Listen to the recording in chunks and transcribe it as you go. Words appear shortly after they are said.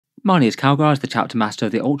Marneus Calgar is the chapter master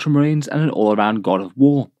of the Ultramarines and an all-around god of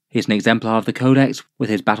war. He is an exemplar of the Codex, with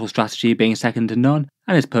his battle strategy being second to none,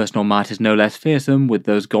 and his personal might is no less fearsome, with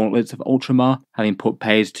those gauntlets of Ultramar having put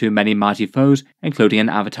paid to many mighty foes, including an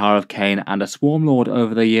avatar of Cain and a Swarmlord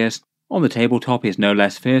over the years. On the tabletop he is no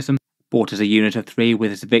less fearsome, bought as a unit of 3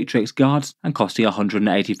 with his Victrix guards and costing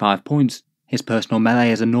 185 points. His personal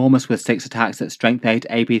melee is enormous, with 6 attacks at Strength 8,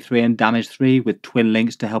 AP 3 and Damage 3, with twin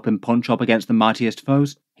links to help him punch up against the mightiest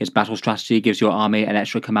foes. His battle strategy gives your army an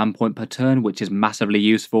extra command point per turn, which is massively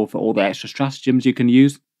useful for all the extra stratagems you can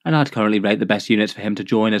use, and I'd currently rate the best units for him to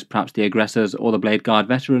join as perhaps the Aggressors or the Blade Guard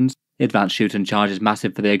Veterans. The advanced shoot and charge is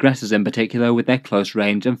massive for the Aggressors in particular, with their close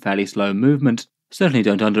range and fairly slow movement. Certainly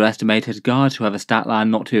don't underestimate his guards, who have a stat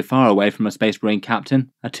line not too far away from a Space Marine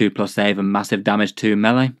captain, a 2+ save and massive damage 2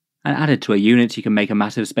 melee. And added to a unit, you can make a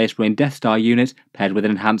massive Space Marine Death Star unit paired with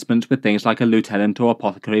enhancements with things like a Lieutenant or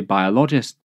Apothecary Biologist.